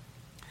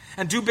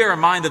 And do bear in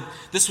mind that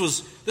this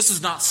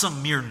is not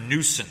some mere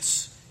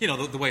nuisance. You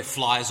know, the way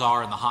flies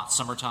are in the hot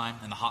summertime,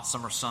 in the hot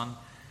summer sun.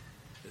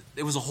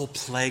 It was a whole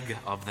plague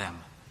of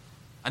them.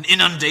 An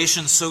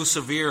inundation so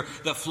severe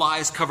that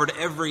flies covered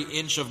every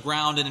inch of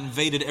ground and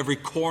invaded every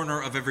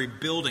corner of every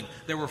building.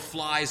 There were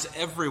flies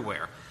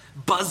everywhere,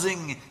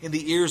 buzzing in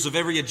the ears of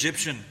every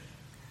Egyptian.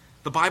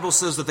 The Bible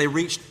says that they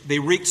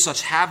wreaked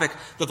such havoc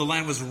that the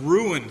land was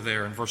ruined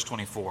there in verse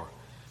 24.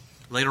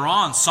 Later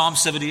on, Psalm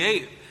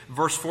 78,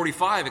 verse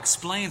 45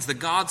 explains that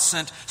God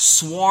sent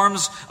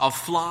swarms of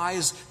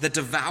flies that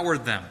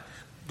devoured them.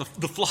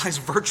 The flies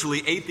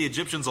virtually ate the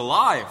Egyptians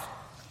alive.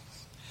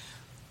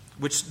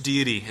 Which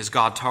deity is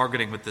God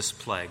targeting with this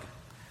plague?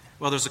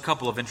 Well, there's a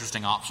couple of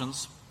interesting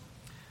options.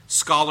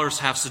 Scholars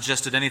have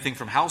suggested anything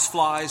from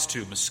houseflies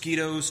to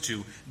mosquitoes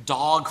to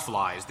dog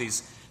flies,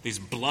 these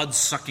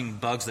blood-sucking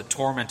bugs that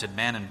tormented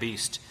man and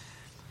beast.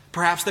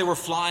 Perhaps they were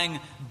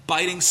flying,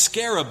 biting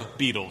scarab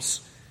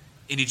beetles.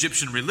 In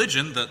Egyptian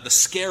religion, the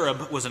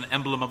scarab was an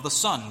emblem of the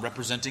sun,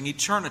 representing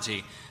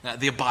eternity,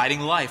 the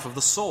abiding life of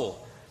the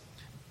soul.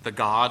 The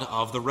god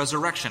of the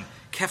resurrection,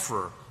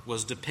 Kepher,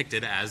 was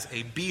depicted as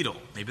a beetle.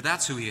 Maybe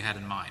that's who he had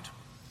in mind.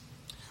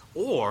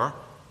 Or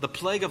the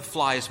plague of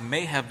flies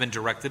may have been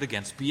directed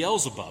against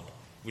Beelzebub,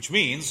 which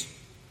means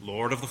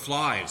Lord of the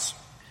Flies.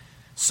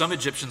 Some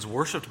Egyptians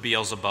worshipped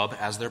Beelzebub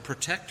as their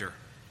protector.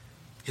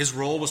 His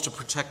role was to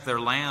protect their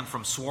land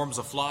from swarms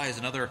of flies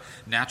and other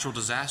natural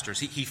disasters.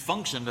 He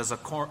functioned as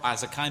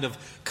a kind of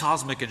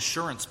cosmic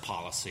insurance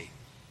policy.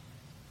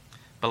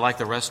 But like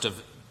the rest of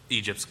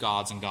Egypt's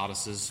gods and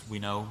goddesses, we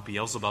know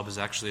Beelzebub is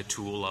actually a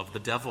tool of the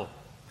devil.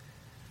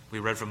 We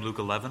read from Luke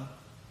 11.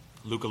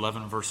 Luke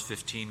 11, verse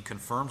 15,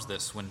 confirms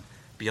this when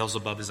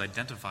Beelzebub is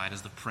identified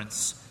as the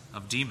prince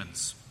of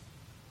demons.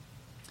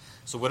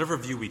 So whatever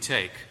view we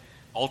take,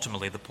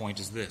 ultimately the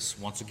point is this.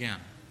 Once again,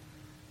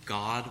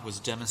 God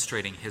was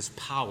demonstrating his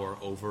power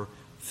over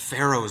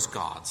Pharaoh's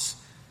gods.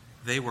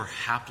 They were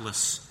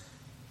hapless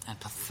and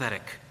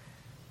pathetic.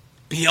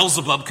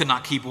 Beelzebub could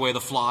not keep away the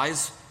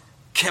flies.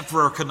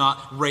 Kheprer could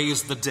not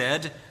raise the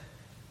dead.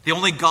 The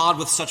only God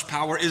with such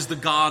power is the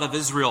God of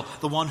Israel,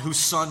 the one whose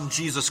Son,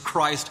 Jesus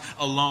Christ,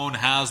 alone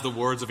has the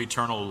words of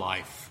eternal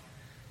life.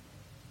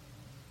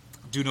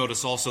 Do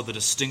notice also the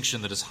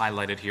distinction that is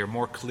highlighted here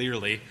more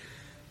clearly,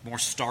 more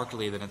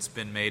starkly than it's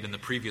been made in the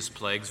previous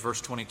plagues.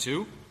 Verse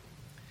 22,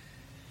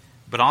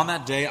 "But on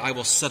that day I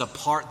will set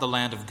apart the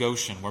land of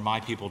Goshen, where my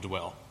people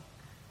dwell,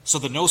 so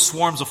that no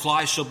swarms of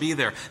flies shall be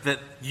there, that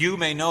you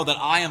may know that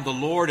I am the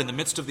Lord in the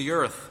midst of the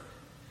earth.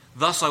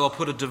 Thus I will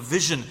put a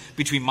division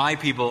between my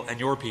people and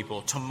your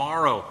people.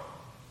 Tomorrow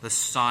the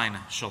sign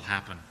shall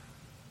happen."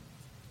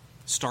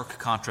 Stark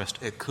contrast.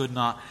 It could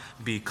not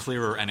be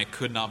clearer, and it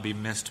could not be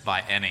missed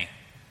by any.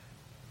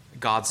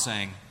 God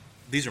saying,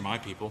 these are my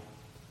people,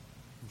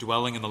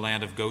 dwelling in the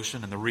land of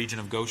Goshen, in the region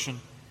of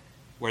Goshen,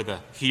 where the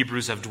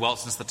Hebrews have dwelt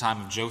since the time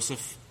of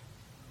Joseph.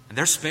 And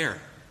they're spared.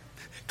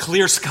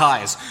 Clear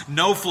skies,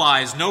 no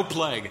flies, no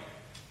plague.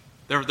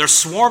 They're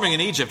swarming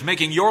in Egypt,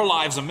 making your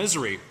lives a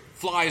misery.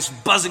 Flies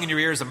buzzing in your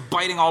ears and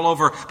biting all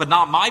over, but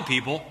not my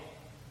people.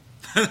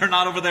 They're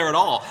not over there at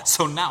all.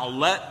 So now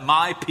let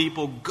my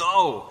people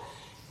go.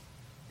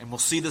 And we'll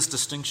see this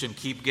distinction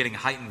keep getting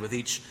heightened with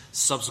each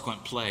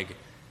subsequent plague.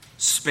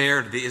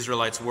 Spared the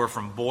Israelites were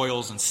from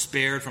boils, and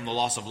spared from the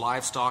loss of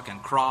livestock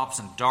and crops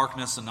and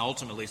darkness, and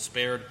ultimately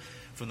spared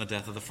from the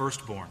death of the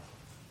firstborn.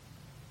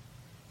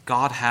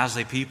 God has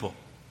a people.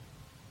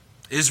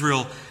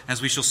 Israel,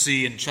 as we shall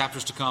see in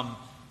chapters to come,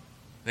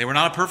 they were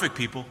not a perfect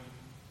people.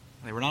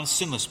 They were not a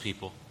sinless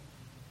people.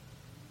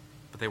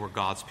 But they were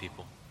God's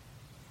people.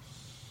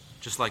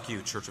 Just like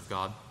you, Church of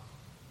God.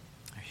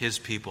 They're his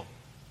people.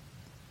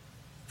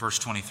 Verse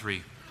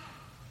 23.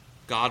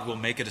 God will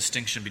make a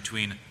distinction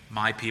between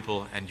my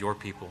people and your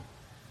people.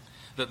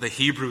 The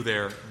Hebrew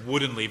there,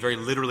 woodenly, very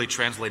literally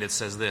translated,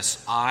 says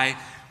this: I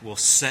will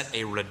set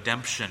a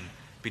redemption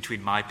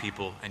between my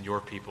people and your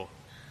people.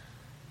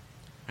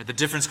 The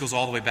difference goes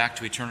all the way back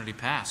to eternity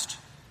past,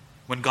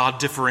 when God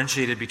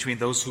differentiated between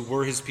those who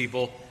were his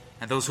people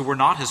and those who were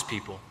not his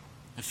people.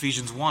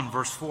 Ephesians 1,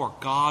 verse 4,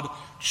 God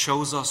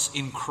chose us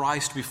in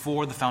Christ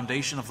before the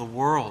foundation of the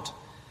world.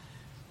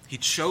 He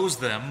chose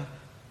them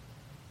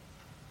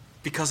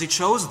because he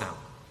chose them.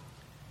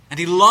 And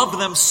he loved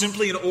them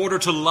simply in order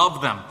to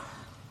love them.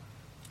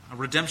 A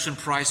redemption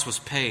price was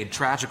paid,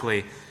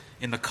 tragically,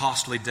 in the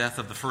costly death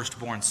of the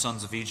firstborn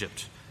sons of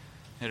Egypt.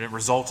 And it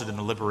resulted in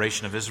the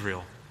liberation of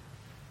Israel.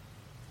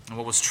 And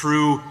what was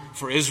true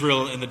for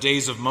Israel in the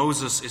days of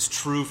Moses is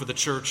true for the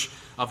church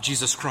of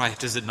Jesus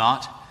Christ, is it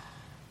not?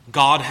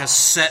 God has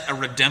set a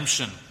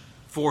redemption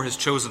for his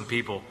chosen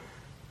people.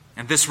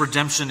 And this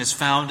redemption is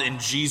found in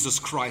Jesus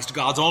Christ,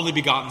 God's only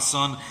begotten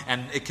Son,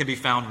 and it can be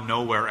found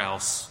nowhere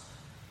else.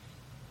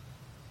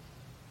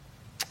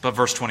 But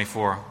verse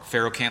 24,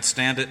 Pharaoh can't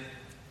stand it,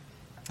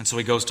 and so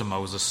he goes to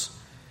Moses.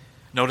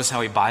 Notice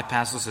how he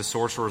bypasses his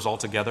sorcerers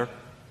altogether.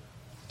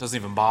 Doesn't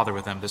even bother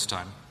with them this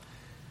time.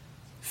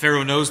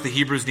 Pharaoh knows the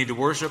Hebrews need to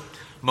worship.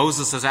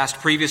 Moses has asked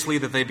previously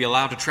that they be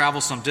allowed to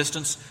travel some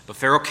distance, but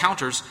Pharaoh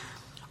counters,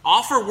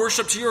 offer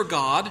worship to your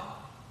God.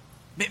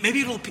 Maybe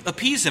it'll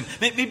appease him.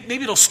 Maybe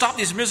it'll stop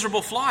these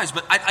miserable flies,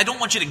 but I don't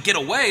want you to get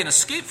away and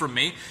escape from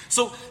me.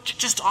 So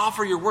just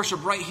offer your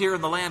worship right here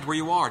in the land where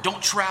you are.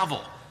 Don't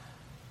travel.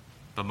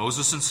 But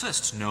Moses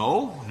insists,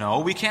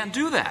 no, we can't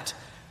do that.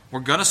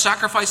 We're going to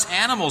sacrifice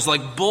animals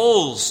like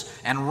bulls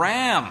and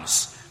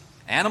rams.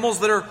 Animals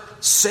that are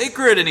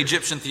sacred in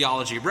Egyptian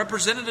theology,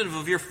 representative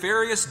of your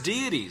various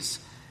deities.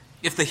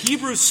 If the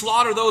Hebrews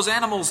slaughter those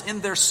animals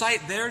in their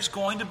sight, there's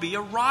going to be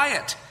a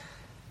riot.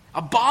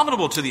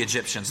 Abominable to the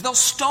Egyptians. They'll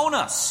stone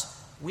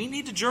us. We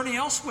need to journey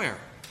elsewhere.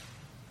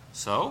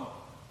 So,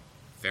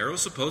 Pharaoh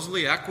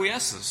supposedly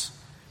acquiesces.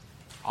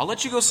 I'll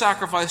let you go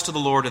sacrifice to the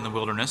Lord in the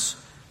wilderness.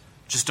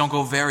 Just don't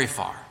go very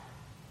far.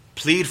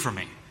 Plead for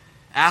me.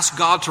 Ask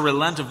God to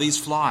relent of these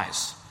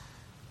flies.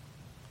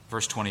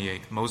 Verse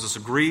 28, Moses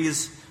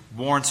agrees,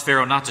 warns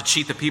Pharaoh not to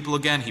cheat the people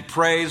again. He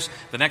prays.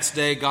 The next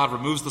day, God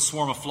removes the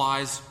swarm of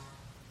flies.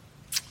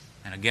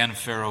 And again,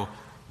 Pharaoh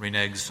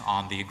reneges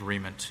on the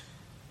agreement.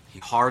 He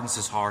hardens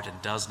his heart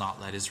and does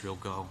not let Israel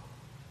go.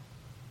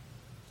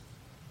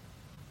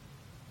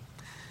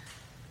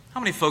 How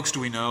many folks do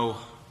we know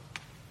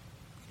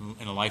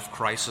in a life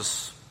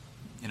crisis,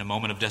 in a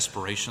moment of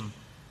desperation,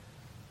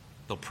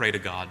 they'll pray to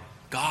God,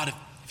 God,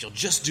 if you'll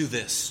just do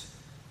this,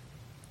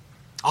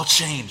 I'll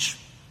change.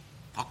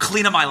 I'll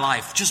clean up my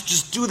life.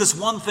 Just do this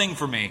one thing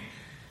for me.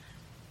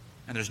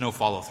 And there's no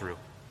follow-through.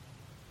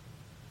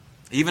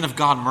 Even if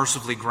God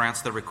mercifully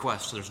grants the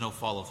request, there's no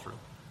follow-through.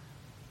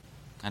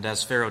 And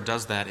as Pharaoh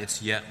does that,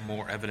 it's yet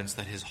more evidence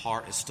that his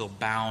heart is still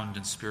bound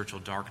in spiritual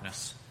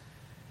darkness.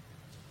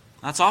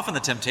 That's often the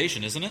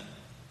temptation, isn't it?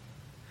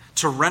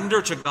 To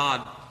render to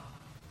God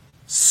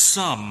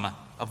some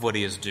of what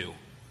he is due.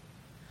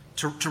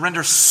 To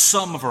render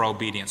some of our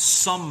obedience,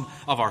 some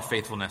of our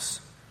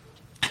faithfulness.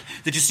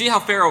 Did you see how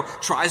Pharaoh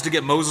tries to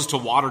get Moses to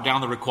water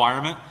down the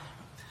requirement?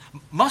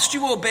 Must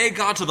you obey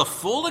God to the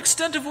full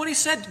extent of what he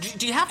said?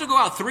 Do you have to go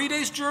out 3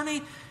 days'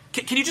 journey?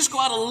 Can you just go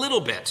out a little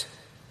bit?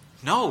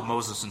 No,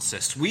 Moses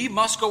insists. We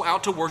must go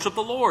out to worship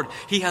the Lord.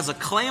 He has a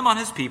claim on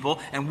his people,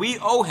 and we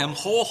owe him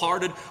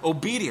wholehearted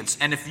obedience.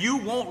 And if you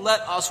won't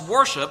let us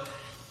worship,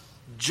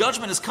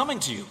 judgment is coming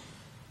to you.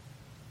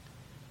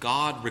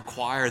 God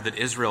required that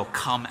Israel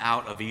come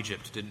out of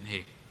Egypt, didn't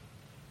he?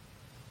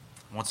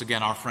 Once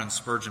again, our friend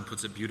Spurgeon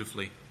puts it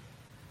beautifully.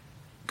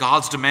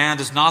 God's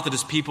demand is not that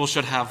his people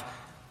should have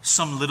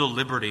some little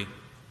liberty,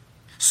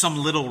 some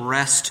little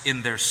rest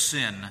in their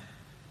sin.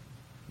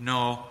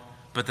 No,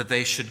 but that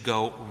they should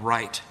go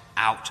right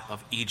out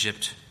of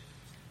Egypt.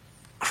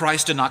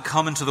 Christ did not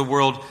come into the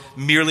world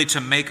merely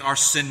to make our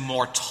sin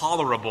more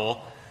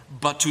tolerable,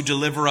 but to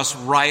deliver us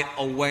right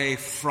away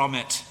from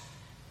it.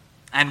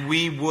 And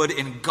we would,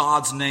 in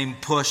God's name,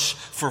 push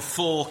for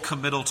full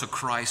committal to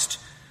Christ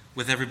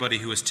with everybody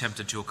who is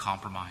tempted to a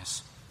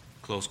compromise.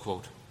 Close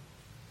quote.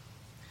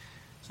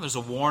 So there's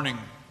a warning,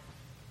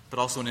 but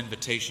also an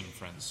invitation,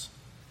 friends.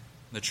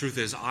 And the truth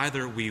is,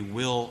 either we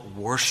will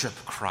worship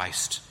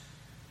Christ,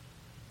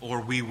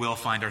 or we will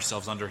find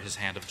ourselves under his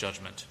hand of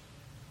judgment.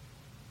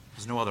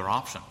 There's no other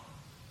option.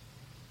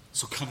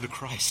 So come to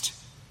Christ.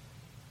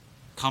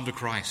 Come to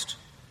Christ.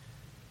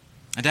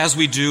 And as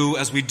we do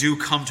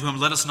come to him,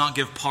 let us not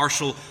give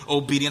partial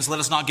obedience. Let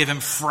us not give him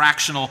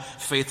fractional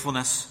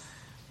faithfulness.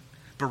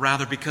 But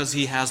rather, because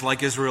he has,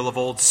 like Israel of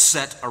old,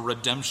 set a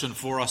redemption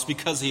for us,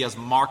 because he has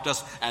marked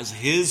us as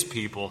his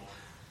people,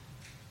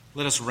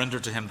 let us render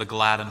to him the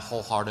glad and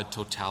wholehearted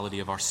totality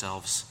of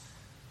ourselves.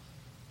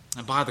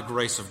 And by the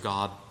grace of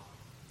God,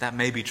 that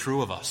may be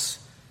true of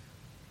us.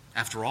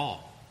 After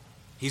all,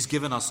 he's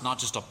given us not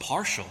just a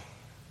partial,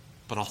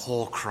 but a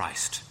whole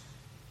Christ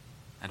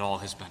and all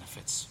his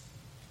benefits.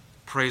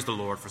 Praise the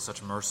Lord for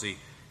such mercy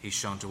he's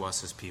shown to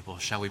us, his people.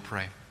 Shall we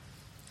pray?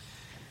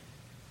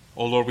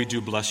 Oh Lord, we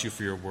do bless you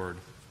for your word.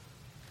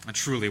 And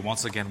truly,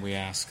 once again, we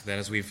ask that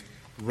as we've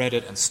read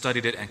it and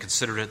studied it and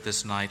considered it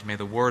this night, may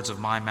the words of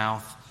my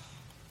mouth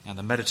and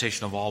the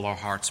meditation of all our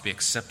hearts be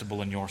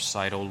acceptable in your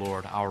sight, O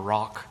Lord, our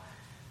rock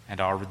and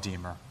our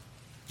Redeemer.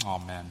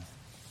 Amen.